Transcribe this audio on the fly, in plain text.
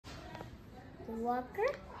Walker.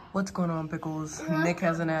 What's going on, Pickles? Walker. Nick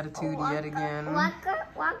has an attitude yet again. Walker.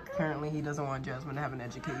 Apparently he doesn't want Jasmine to have an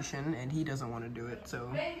education, and he doesn't want to do it, so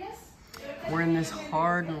we're in this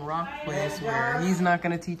hard rock place where he's not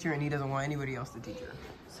going to teach her, and he doesn't want anybody else to teach her.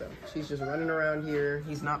 So she's just running around here.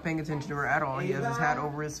 He's not paying attention to her at all. He has his hat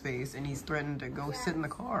over his face, and he's threatened to go sit in the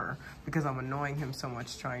car because I'm annoying him so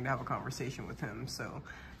much trying to have a conversation with him, so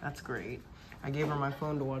that's great. I gave her my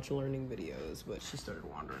phone to watch learning videos, but she started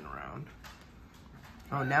wandering around.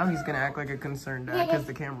 Oh, now he's gonna act like a concerned dad because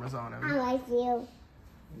the camera's on him. I like you.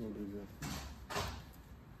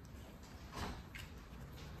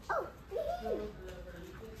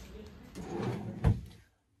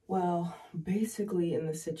 Well, basically in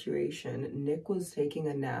the situation, Nick was taking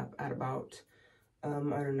a nap at about, I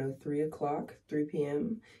don't know, 3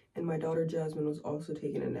 p.m. And my daughter Jasmine was also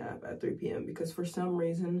taking a nap at 3 p.m. because for some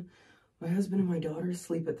reason, my husband and my daughter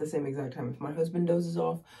sleep at the same exact time. If my husband dozes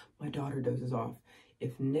off, my daughter dozes off.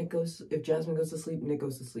 If Jasmine goes to sleep, Nick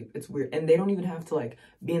goes to sleep. It's weird. And they don't even have to like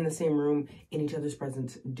be in the same room in each other's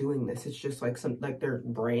presence doing this. It's just like their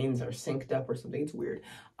brains are synced up or something. It's weird.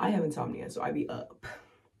 I have insomnia, so I be up.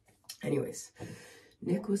 Anyways,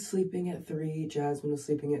 Nick was sleeping at 3, Jasmine was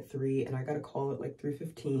sleeping at 3, and I got a call at like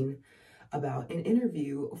 3:15 about an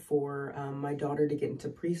interview for my daughter to get into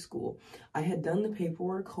preschool. I had done the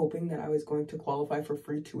paperwork hoping that I was going to qualify for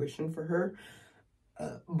free tuition for her.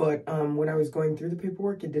 But when I was going through the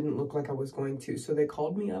paperwork, it didn't look like I was going to. So they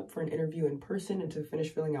called me up for an interview in person and to finish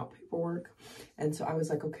filling out paperwork. And so I was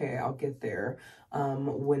like, okay, I'll get there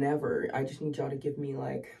whenever. I just need y'all to give me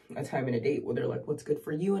like a time and a date where they're like, what's good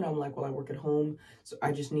for you? And I'm like, well, I work at home. So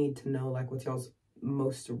I just need to know like what's y'all's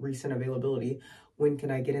most recent availability. When can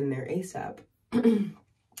I get in there ASAP? And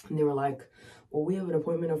they were like, well, we have an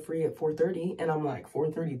appointment of free at 4:30. And I'm like,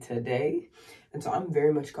 4:30 today? And so I'm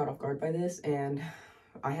very much caught off guard by this. And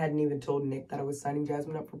I hadn't even told Nick that I was signing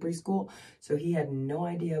Jasmine up for preschool, so he had no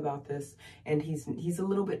idea about this. And he's a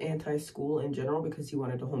little bit anti-school in general because he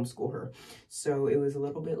wanted to homeschool her. So it was a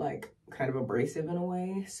little bit like kind of abrasive in a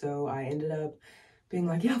way. So I ended up being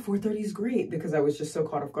like, yeah, 4:30 is great, because I was just so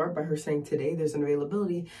caught off guard by her saying today there's an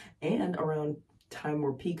availability and around time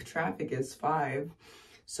where peak traffic is 5.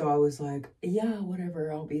 So I was like, yeah,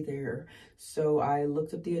 whatever, I'll be there. So I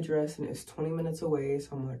looked up the address and it's 20 minutes away.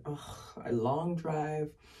 So I'm like, oh, a long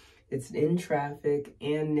drive. It's in traffic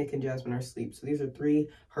and Nick and Jasmine are asleep. So these are 3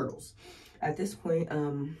 hurdles. At this point,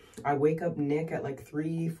 I wake up Nick at like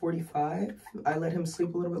 3:45. I let him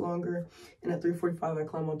sleep a little bit longer. And at 3:45, I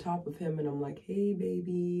climb on top of him and I'm like, hey,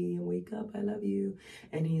 baby, wake up, I love you.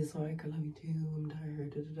 And he's like, I love you too, I'm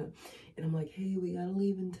tired, da, da, da. And I'm like, hey, we gotta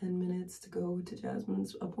leave in 10 minutes to go to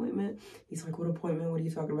Jasmine's appointment. He's like, what appointment? What are you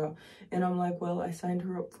talking about? And I'm like, well, I signed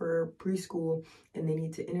her up for preschool and they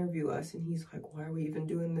need to interview us. And he's like, why are we even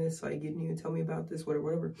doing this? Like, you didn't even tell me about this, whatever,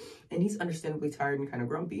 whatever. And he's understandably tired and kind of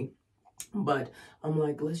grumpy. But I'm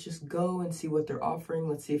like, let's just go and see what they're offering.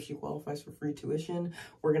 Let's see if she qualifies for free tuition.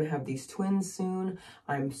 We're going to have these twins soon.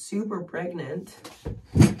 I'm super pregnant.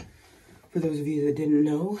 For those of you that didn't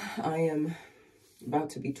know, I am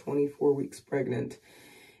about to be 24 weeks pregnant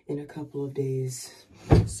in a couple of days.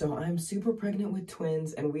 So I'm super pregnant with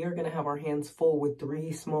twins, and we are going to have our hands full with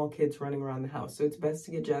 3 small kids running around the house. So it's best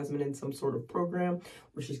to get Jasmine in some sort of program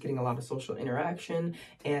where she's getting a lot of social interaction,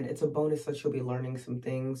 and it's a bonus that she'll be learning some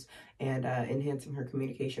things and enhancing her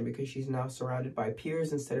communication because she's now surrounded by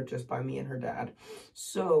peers instead of just by me and her dad.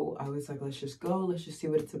 So I was like, let's just go. Let's just see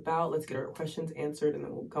what it's about. Let's get our questions answered, and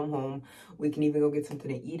then we'll come home. We can even go get something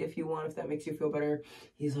to eat if you want, if that makes you feel better.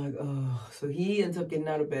 He's like, oh. So he ends up getting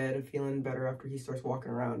out of bed and feeling better after he starts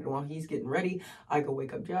walking around. And while he's getting ready, I go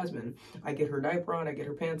wake up Jasmine. I get her diaper on, I get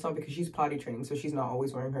her pants on because she's potty training, so she's not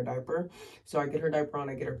always wearing her diaper. So I get her diaper on,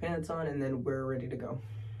 I get her pants on, and then we're ready to go.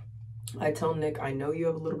 I tell Nick, I know you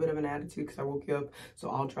have a little bit of an attitude because I woke you up, so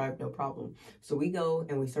I'll drive, no problem. So we go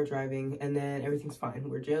and we start driving, and then everything's fine.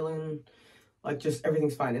 We're jailing, like just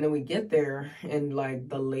everything's fine. And then we get there, and like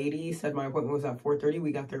the lady said my appointment was at 4:30.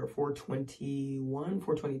 We got there at 4:21,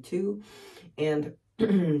 4:22, and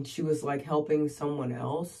she was like helping someone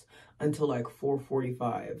else until like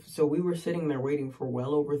 4:45. So we were sitting there waiting for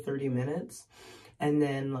well over 30 minutes. And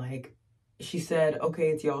then like she said, okay,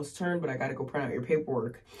 it's y'all's turn, but I gotta go print out your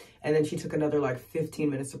paperwork. And then she took another like 15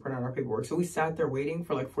 minutes to print out our paperwork. So we sat there waiting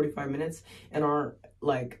for like 45 minutes and our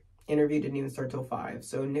like interview didn't even start till 5.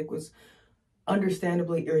 So Nick was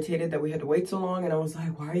understandably irritated that we had to wait so long, and I was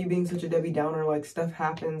like, why are you being such a Debbie Downer? Like, stuff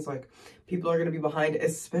happens, like people are going to be behind,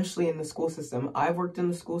 especially in the school system. I've worked in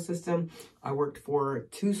the school system. I worked for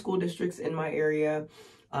 2 school districts in my area.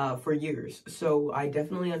 for years. So I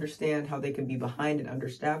definitely understand how they can be behind and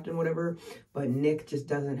understaffed and whatever, but Nick just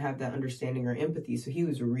doesn't have that understanding or empathy. So he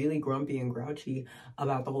was really grumpy and grouchy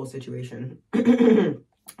about the whole situation.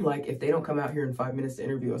 Like, if they don't come out here in 5 minutes to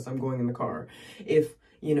interview us, I'm going in the car. If,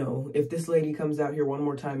 you know, if this lady comes out here one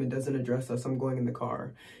more time and doesn't address us, I'm going in the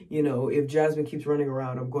car. You know, if Jasmine keeps running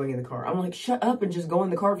around, I'm going in the car. I'm like, shut up and just go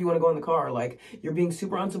in the car if you want to go in the car. Like, you're being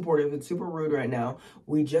super unsupportive. It's super rude right now.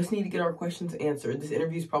 We just need to get our questions answered. This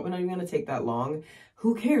interview is probably not even going to take that long.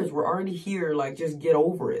 Who cares? We're already here. Like, just get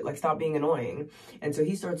over it. Like, stop being annoying. And so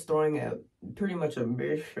he starts throwing out pretty much a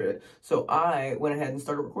bitch fit. So I went ahead and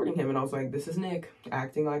started recording him, and I was like, this is Nick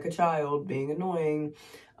acting like a child, being annoying.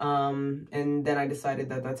 And then I decided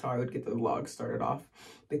that that's how I would get the vlog started off,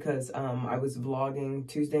 because I was vlogging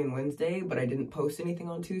Tuesday and Wednesday, but I didn't post anything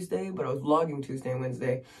on Tuesday, but I was vlogging Tuesday and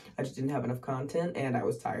Wednesday. I just didn't have enough content, and I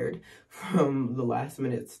was tired from the last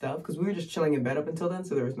minute stuff, because we were just chilling in bed up until then,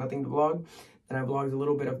 so there was nothing to vlog. And I vlogged a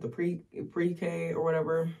little bit of the pre-K or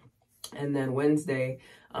whatever. And then Wednesday,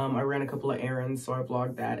 I ran a couple of errands, so I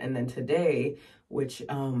vlogged that. And then today, which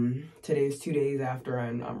today is 2 days after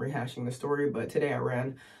I'm rehashing the story, but today I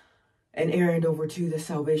ran an errand over to the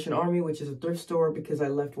Salvation Army, which is a thrift store, because I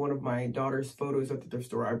left one of my daughter's photos at the thrift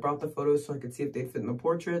store. I brought the photos so I could see if they'd fit in the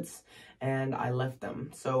portraits, and I left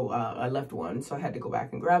them. So I left one, so I had to go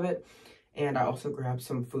back and grab it. And I also grabbed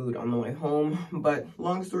some food on the way home. But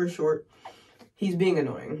long story short, he's being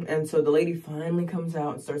annoying. And so the lady finally comes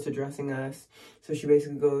out and starts addressing us. So she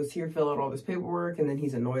basically goes, here, fill out all this paperwork. And then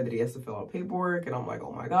he's annoyed that he has to fill out paperwork. And I'm like,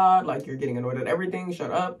 oh my God, like, you're getting annoyed at everything. Shut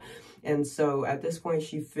up. And so at this point,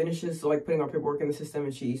 she finishes like putting our paperwork in the system,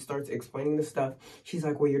 and she starts explaining the stuff. She's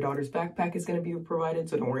like, well, your daughter's backpack is going to be provided,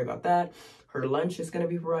 so don't worry about that. Her lunch is going to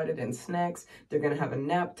be provided and snacks. They're going to have a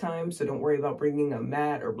nap time, so don't worry about bringing a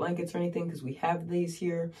mat or blankets or anything, because we have these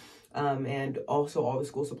here. And also all the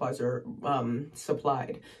school supplies are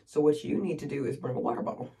supplied. So what you need to do is bring a water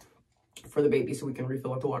bottle for the baby so we can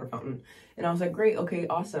refill at the water fountain. And I was like, great, okay,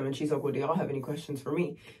 awesome. And she's like, well, do y'all have any questions for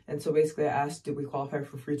me? And so basically I asked, did we qualify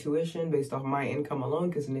for free tuition based off my income alone,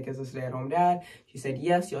 because Nick is a stay-at-home dad? She said,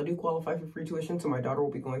 yes, y'all do qualify for free tuition. So my daughter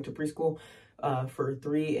will be going to preschool for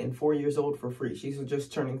 3 and 4 years old for free. She's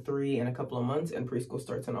just turning 3 in a couple of months, and preschool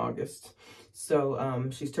starts in August. So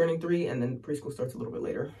she's turning 3, and then preschool starts a little bit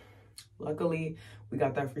later. Luckily, we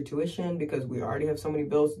got that free tuition because we already have so many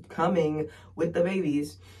bills coming with the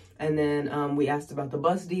babies. And then we asked about the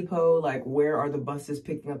bus depot, like, where are the buses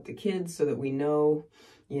picking up the kids, so that we know,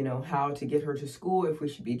 you know, how to get her to school, if we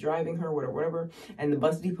should be driving her, whatever. And the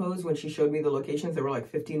bus depots, when she showed me the locations, they were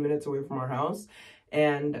like 15 minutes away from our house.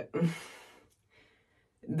 And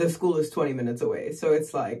the school is 20 minutes away. So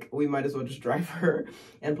it's like, we might as well just drive her.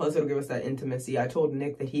 And plus it'll give us that intimacy. I told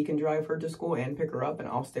Nick that he can drive her to school and pick her up, and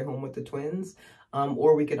I'll stay home with the twins.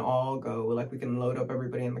 Or we can all go, like, we can load up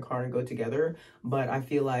everybody in the car and go together. But I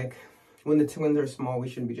feel like when the twins are small, we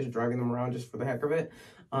shouldn't be just driving them around just for the heck of it.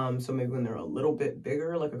 So maybe when they're a little bit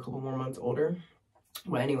bigger, like a couple more months older.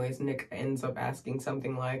 But anyways, Nick ends up asking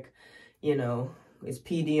something like, you know, is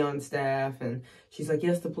PD on staff? And she's like,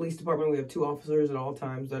 yes, the police department, we have 2 officers at all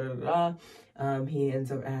times, He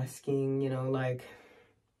ends up asking, you know, like,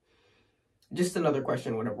 just another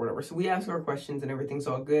question, whatever. So we ask our questions and everything's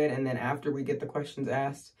all good. And then after we get the questions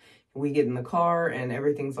asked, we get in the car and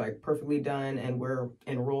everything's like perfectly done and we're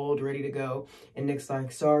enrolled, ready to go. And Nick's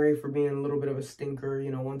like, sorry for being a little bit of a stinker. You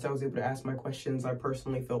know, once I was able to ask my questions, I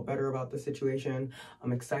personally felt better about the situation.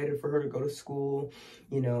 I'm excited for her to go to school.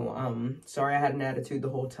 You know, sorry I had an attitude the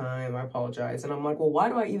whole time. I apologize. And I'm like, well, why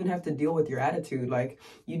do I even have to deal with your attitude? Like,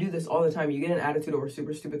 you do this all the time. You get an attitude over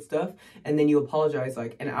super stupid stuff and then you apologize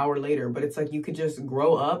like an hour later. But it's like, you could just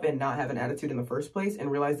grow up and not have an attitude in the first place and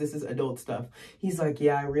realize this is adult stuff. He's like,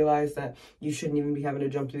 yeah, I realize that you shouldn't even be having to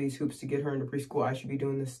jump through these hoops to get her into preschool. I should be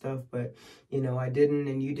doing this stuff, but you know, I didn't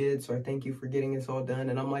and you did, so I thank you for getting this all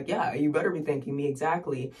done. And I'm like, yeah, you better be thanking me,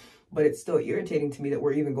 exactly. But it's still irritating to me that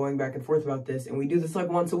we're even going back and forth about this, and we do this like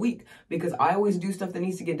once a week, because I always do stuff that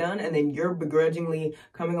needs to get done, and then you're begrudgingly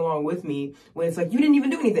coming along with me when it's like, you didn't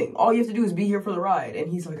even do anything. All you have to do is be here for the ride.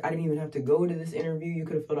 And he's like, I didn't even have to go to this interview. You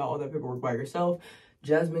could have filled out all that paperwork by yourself.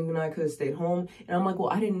 Jasmine and I could have stayed home. And I'm like, well,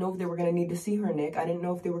 I didn't know if they were going to need to see her, Nick. I didn't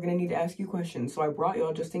know if they were going to need to ask you questions. So I brought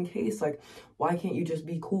y'all just in case. Like, why can't you just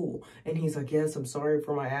be cool? And he's like, yes, I'm sorry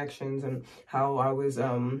for my actions and how I was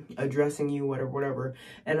addressing you, whatever.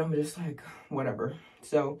 And I'm just like, whatever.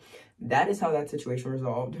 So that is how that situation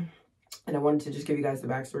resolved. And I wanted to just give you guys the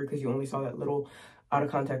backstory because you only saw that little out of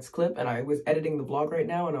context clip, and I was editing the vlog right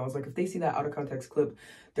now, and I was like, if they see that out of context clip,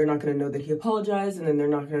 they're not going to know that he apologized, and then they're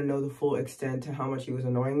not going to know the full extent to how much he was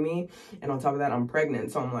annoying me. And on top of that, I'm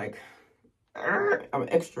pregnant, so I'm like, I'm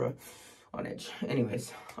extra on edge.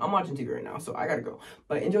 Anyways, I'm watching TV right now, so I gotta go.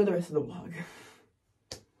 But enjoy the rest of the vlog.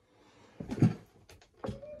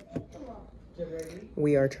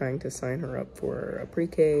 We are trying to sign her up for a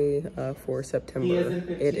pre-K for September.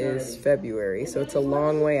 It is February, so it's a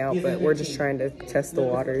long way out, but we're just trying to test the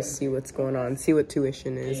waters, see what's going on, see what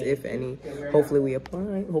tuition is, if any. Hopefully we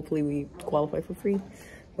apply, hopefully we qualify for free,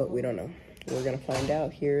 but we don't know. We're gonna find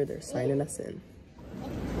out here. They're signing us in.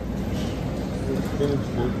 Spinach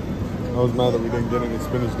dip. I was mad that we didn't get any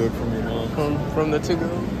spinach dip from your mom. From the to-go?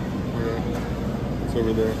 Yeah. It's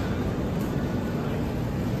over there.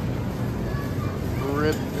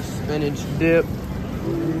 Rip the spinach dip.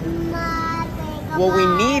 Well, we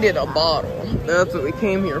needed a bottle. That's what we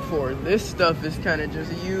came here for. This stuff is kind of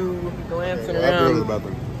just you glancing around. I have to go to the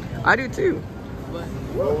bathroom. I do too. But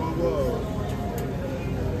whoa, whoa.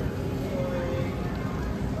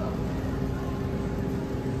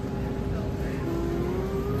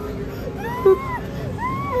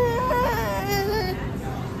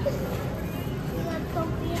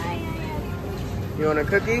 You want a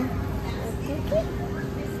cookie?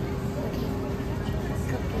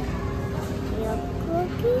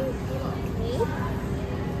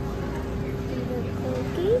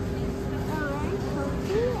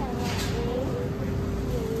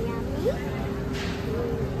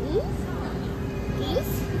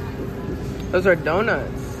 Those are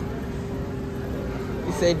donuts.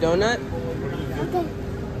 You say donut? Okay.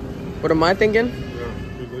 What am I thinking?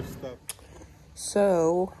 Yeah,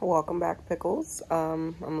 so, welcome back, Pickles.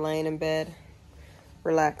 I'm laying in bed,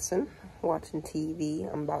 relaxing, watching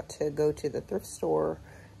TV. I'm about to go to the thrift store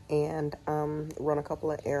and run a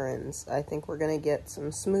couple of errands. I think we're gonna get some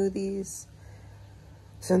smoothies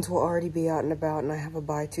since we'll already be out and about, and I have a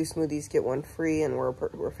buy 2 smoothies, get 1 free, and we're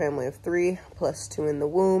a family of 3 plus 2 in the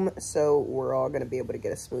womb, so we're all gonna be able to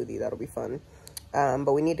get a smoothie. That'll be fun.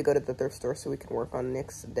 But we need to go to the thrift store so we can work on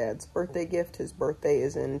Nick's dad's birthday gift. His birthday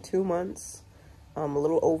is in 2 months, a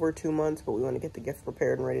little over 2 months, but we want to get the gift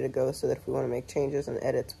prepared and ready to go so that if we want to make changes and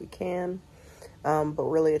edits, we can. But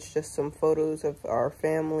really, it's just some photos of our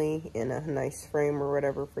family in a nice frame or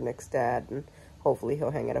whatever for Nick's dad, and hopefully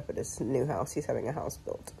he'll hang it up at his new house. He's having a house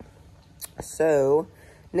built. So,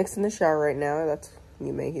 Nick's in the shower right now. That's,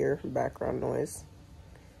 you may hear background noise.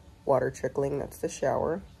 Water trickling, that's the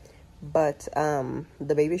shower. But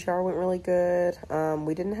the baby shower went really good.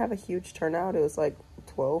 We didn't have a huge turnout. It was like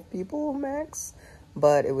 12 people max.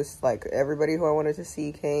 But it was like everybody who I wanted to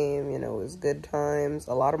see came. You know, it was good times.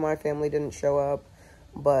 A lot of my family didn't show up.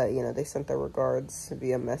 But, you know, they sent their regards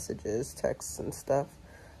via messages, texts, and stuff.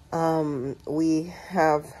 We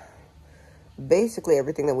have basically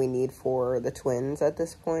everything that we need for the twins at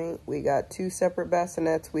this point. We got 2 separate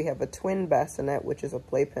bassinets. We have a twin bassinet, which is a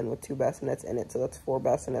playpen with 2 bassinets in it, so that's 4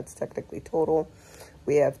 bassinets technically total.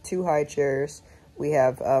 We have 2 high chairs. We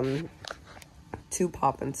have 2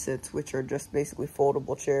 pop and sits, which are just basically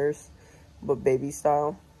foldable chairs, but baby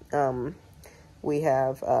style. We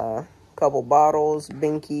have a couple bottles,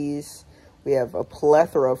 binkies. We have a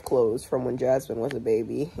plethora of clothes from when Jasmine was a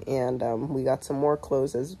baby. And we got some more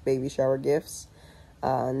clothes as baby shower gifts.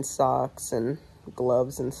 And socks and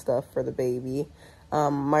gloves and stuff for the baby.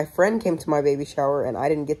 My friend came to my baby shower, and I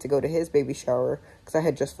didn't get to go to his baby shower because I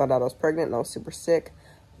had just found out I was pregnant and I was super sick.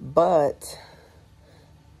 But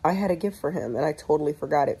I had a gift for him, and I totally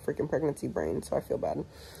forgot it. Freaking pregnancy brain, so I feel bad.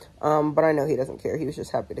 But I know he doesn't care. He was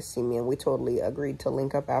just happy to see me, and we totally agreed to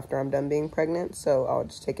link up after I'm done being pregnant. So I'll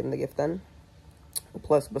just take him the gift then.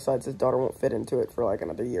 Plus, besides, his daughter won't fit into it for like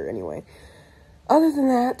another year anyway. Other than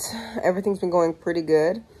that, everything's been going pretty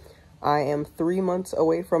good. I am 3 months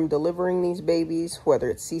away from delivering these babies, whether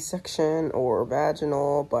it's C-section or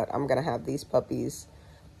vaginal, but I'm going to have these puppies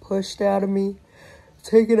pushed out of me,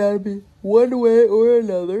 taken out of me one way or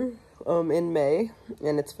another in May,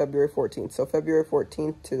 and it's February 14th. So February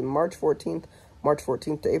 14th to March 14th, March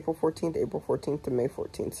 14th to April 14th, April 14th to May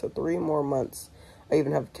 14th. So 3 more months. I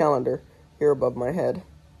even have a calendar here above my head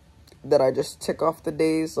that I just tick off the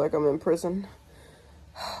days like I'm in prison,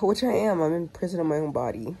 which I am. I'm in prison in my own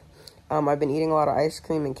body. I've been eating a lot of ice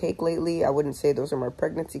cream and cake lately. I wouldn't say those are my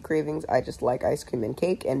pregnancy cravings. I just like ice cream and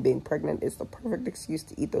cake, and being pregnant is the perfect excuse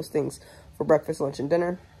to eat those things for breakfast, lunch, and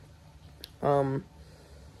dinner.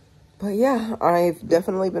 But yeah, I've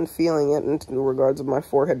definitely been feeling it in regards of my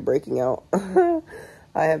forehead breaking out.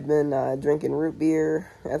 I have been drinking root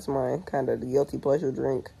beer as my kind of guilty pleasure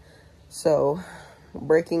drink. So,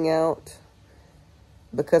 breaking out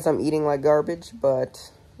because I'm eating like garbage,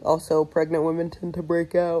 but also pregnant women tend to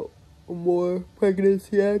break out more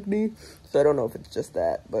pregnancy acne. So I don't know if it's just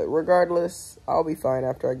that, but regardless, I'll be fine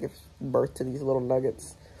after I give birth to these little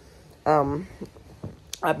nuggets.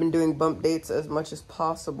 I've been doing bump dates as much as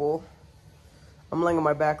possible. I'm laying on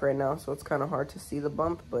my back right now, so it's kind of hard to see the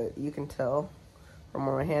bump, but you can tell from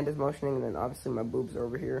where my hand is motioning, and then obviously my boobs are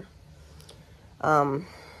over here.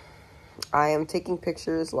 I am taking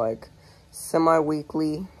pictures like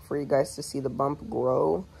semi-weekly for you guys to see the bump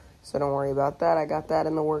grow, so don't worry about that. I got that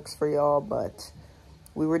in the works for y'all, but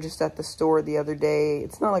we were just at the store the other day.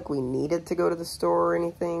 It's not like we needed to go to the store or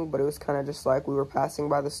anything, but it was kind of just like we were passing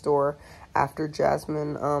by the store after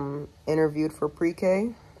Jasmine interviewed for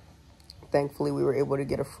pre-K. Thankfully, we were able to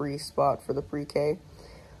get a free spot for the pre-K.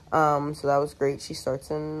 So that was great. She starts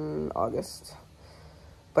in August.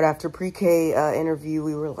 But after pre-K interview,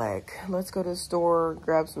 we were like, let's go to the store,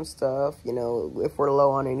 grab some stuff. You know, if we're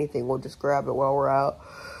low on anything, we'll just grab it while we're out.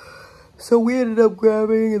 So we ended up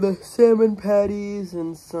grabbing the salmon patties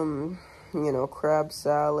and some, you know, crab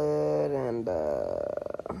salad and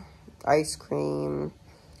ice cream.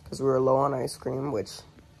 Because we were low on ice cream, which,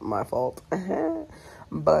 my fault.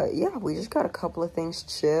 But yeah, we just got a couple of things,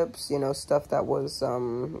 chips, you know, stuff that was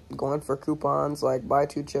going for coupons, like buy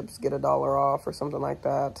 2 chips, get $1 off or something like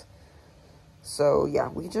that. So yeah,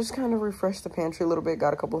 we just kind of refreshed the pantry a little bit,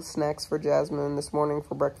 got a couple of snacks for Jasmine this morning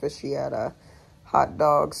for breakfast. She had hot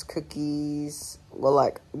dogs, cookies, well,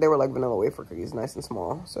 like, they were like vanilla wafer cookies, nice and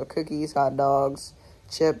small. So cookies, hot dogs,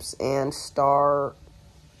 chips, and star,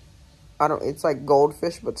 it's like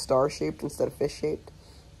goldfish, but star-shaped instead of fish-shaped.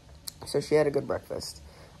 So she had a good breakfast.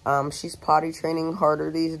 She's potty training harder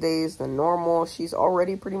these days than normal. She's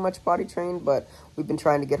already pretty much potty trained, but we've been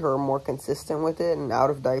trying to get her more consistent with it and out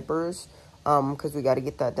of diapers, because we got to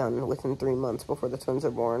get that done within 3 months before the twins are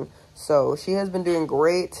born. So she has been doing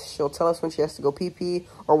great. She'll tell us when she has to go pee-pee,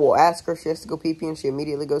 or we'll ask her if she has to go pee-pee, and she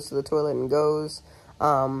immediately goes to the toilet and goes.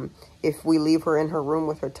 If we leave her in her room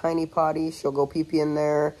with her tiny potty, she'll go pee-pee in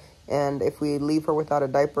there. And if we leave her without a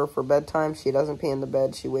diaper for bedtime, she doesn't pee in the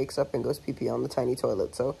bed. She wakes up and goes pee-pee on the tiny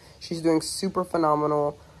toilet. So she's doing super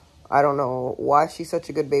phenomenal. I don't know why she's such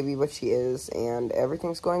a good baby, but she is. And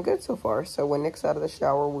everything's going good so far. So when Nick's out of the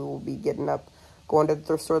shower, we will be getting up, going to the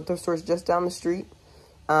thrift store. The thrift store is just down the street.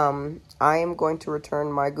 I am going to return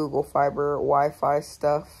my Google Fiber Wi-Fi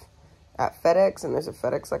stuff at FedEx. And there's a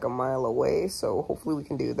FedEx like a mile away. So hopefully we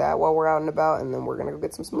can do that while we're out and about. And then we're going to go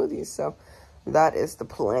get some smoothies. So that is the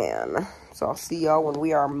plan. So I'll see y'all when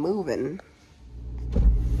we are moving.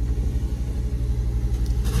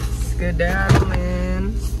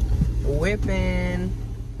 Skedaddling. Whipping.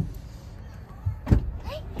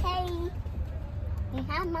 Hey. You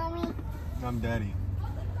have mommy? I'm daddy.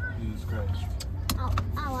 Jesus Christ. Oh,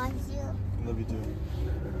 I want you. Love you too.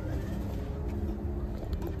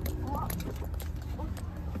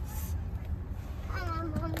 Hi,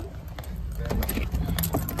 mommy.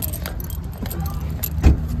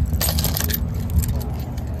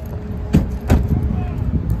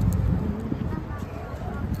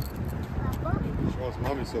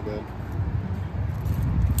 Mommy's so bad.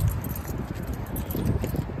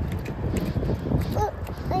 Look,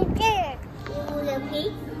 right there. You want to pee?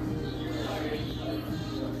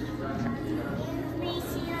 Please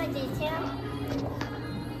see your detail.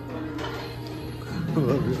 I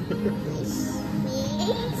love you. Please.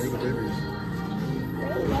 Look at the babies.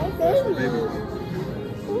 Right Kiss the there. babies.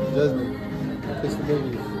 Jasmine, kiss the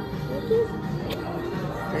babies.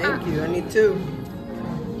 Thank you. I need 2.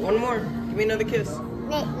 One more. Give me another kiss.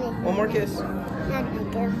 One more kiss. Kiss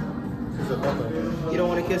the papa. You don't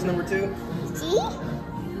want to kiss number 2? See?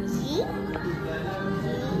 See?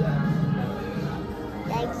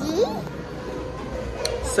 See?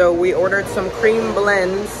 So we ordered some cream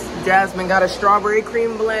blends. Jasmine got a strawberry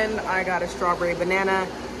cream blend. I got a strawberry banana.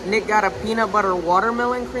 Nick got a peanut butter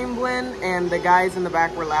watermelon cream blend. And the guys in the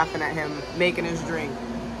back were laughing at him making his drink.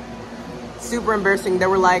 Super embarrassing. They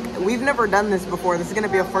were like, we've never done this before. This is going to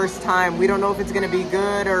be a first time. We don't know if it's going to be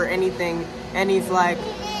good or anything. And he's like,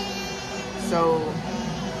 so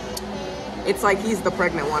it's like he's the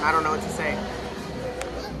pregnant one. I don't know what to say.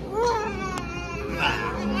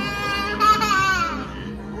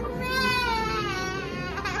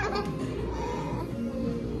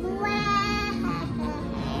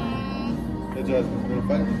 Hey Jasmine, you gonna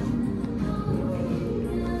fight?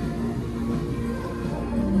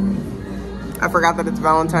 I forgot that it's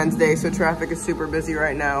Valentine's Day, so traffic is super busy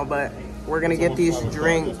right now, but we're gonna get these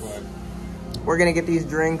drinks. We're gonna get these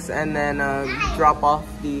drinks and then drop off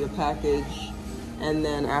the package. And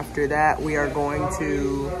then after that, we are going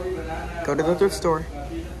to go to the thrift store.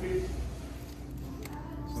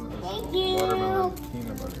 Thank you. Watermelon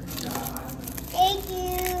peanut butter. Thank you.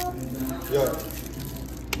 Yeah.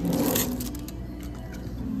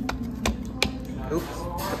 Oops,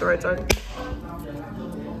 at the right side.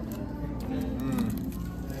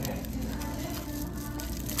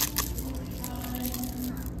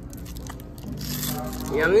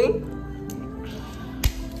 Yummy?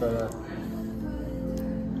 Try that.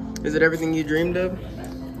 Is it everything you dreamed of?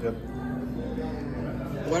 Yep.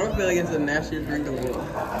 Why do I feel like it's the nastiest drink in the world?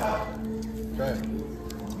 Try it.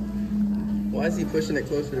 Why is he pushing it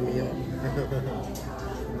closer to me, y'all?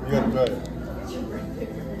 You gotta try it.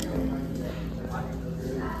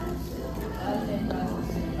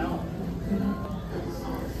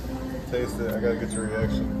 Taste it. I gotta get your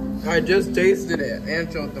reaction. I just tasted it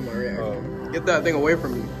and told them my reaction. Get that thing away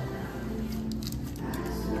from me.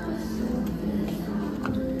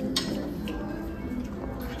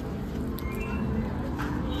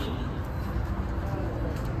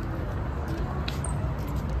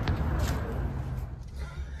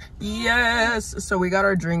 Yes! So we got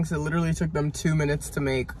our drinks. It literally took them 2 minutes to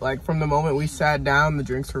make. Like, from the moment we sat down, the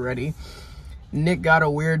drinks were ready. Nick got a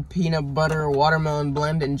weird peanut butter watermelon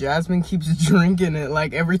blend, and Jasmine keeps drinking it.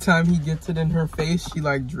 Like, every time he gets it in her face, she,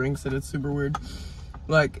 like, drinks it. It's super weird.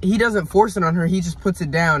 Like, he doesn't force it on her. He just puts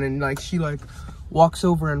it down, and, like, she, like, walks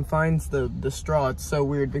over and finds the straw. It's so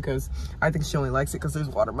weird because I think she only likes it because there's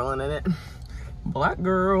watermelon in it. Black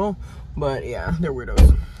girl. But, yeah, they're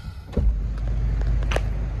weirdos.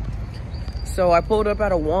 So I pulled up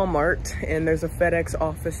at a Walmart and there's a FedEx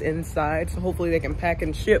office inside. So hopefully they can pack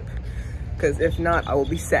and ship, because if not, I will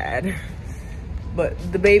be sad. But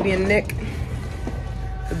the baby and Nick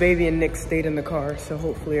stayed in the car. So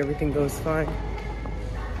hopefully everything goes fine.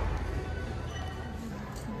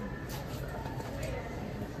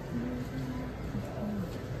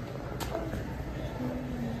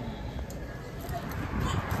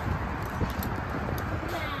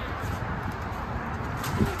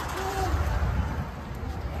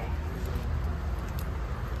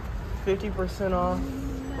 $50% off,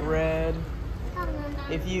 red.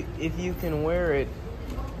 If you can wear it,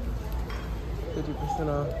 50%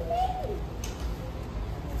 off.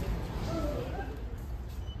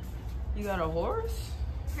 You got a horse?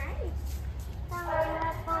 You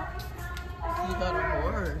got a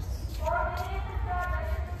horse.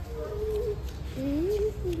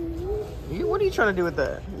 What are you trying to do with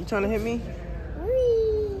that? You trying to hit me?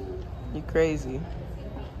 You crazy.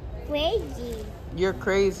 Crazy. You're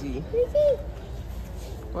crazy.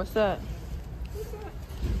 What's that?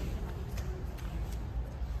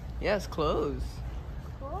 Yes, clothes.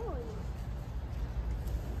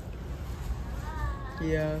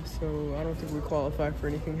 Yeah, so I don't think we qualify for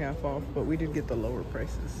anything half off, but we did get the lower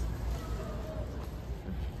prices.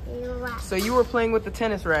 So you were playing with the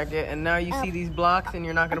tennis racket, and now you see these blocks, and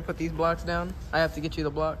you're not gonna put these blocks down? I have to get you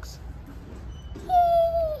the blocks.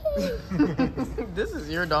 This is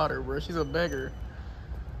your daughter, bro. She's a beggar.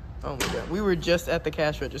 Oh my god. We were just at the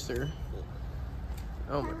cash register.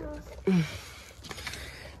 Oh my god.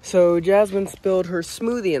 So Jasmine spilled her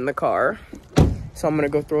smoothie in the car. So I'm gonna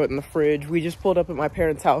go throw it in the fridge. We just pulled up at my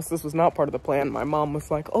parents' house. This was not part of the plan. My mom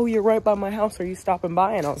was like, oh, you're right by my house. Are you stopping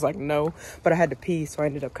by? And I was like, no. But I had to pee, so I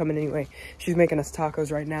ended up coming anyway. She's making us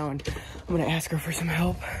tacos right now, and I'm gonna ask her for some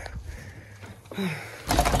help.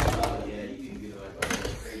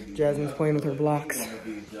 Jasmine's playing with her blocks.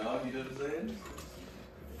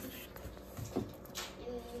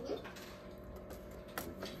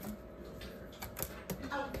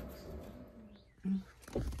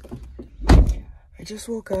 I just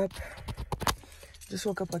woke up.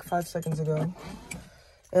 Like 5 seconds ago.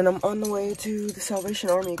 And I'm on the way to the Salvation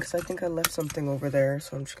Army because I think I left something over there.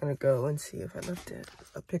 So I'm just gonna go and see if I left it.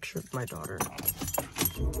 A picture of my daughter.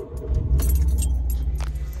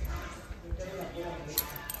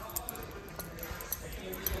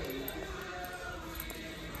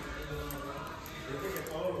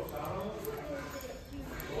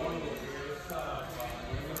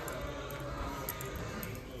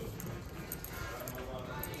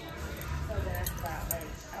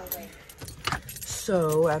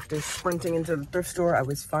 So after sprinting into the thrift store, I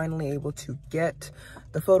was finally able to get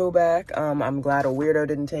the photo back. I'm glad a weirdo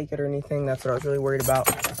didn't take it or anything. That's what I was really worried about.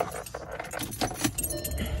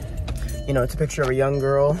 You know, it's a picture of a young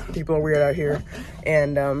girl. People are weird out here.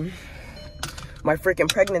 And my freaking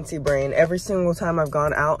pregnancy brain, every single time I've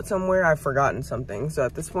gone out somewhere, I've forgotten something. So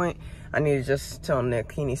at this point, I need to just tell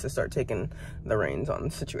Nick he needs to start taking the reins on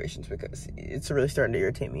situations, because it's really starting to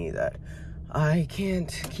irritate me that I can't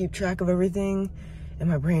keep track of everything. And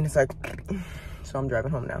my brain is like, so I'm driving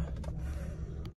home now.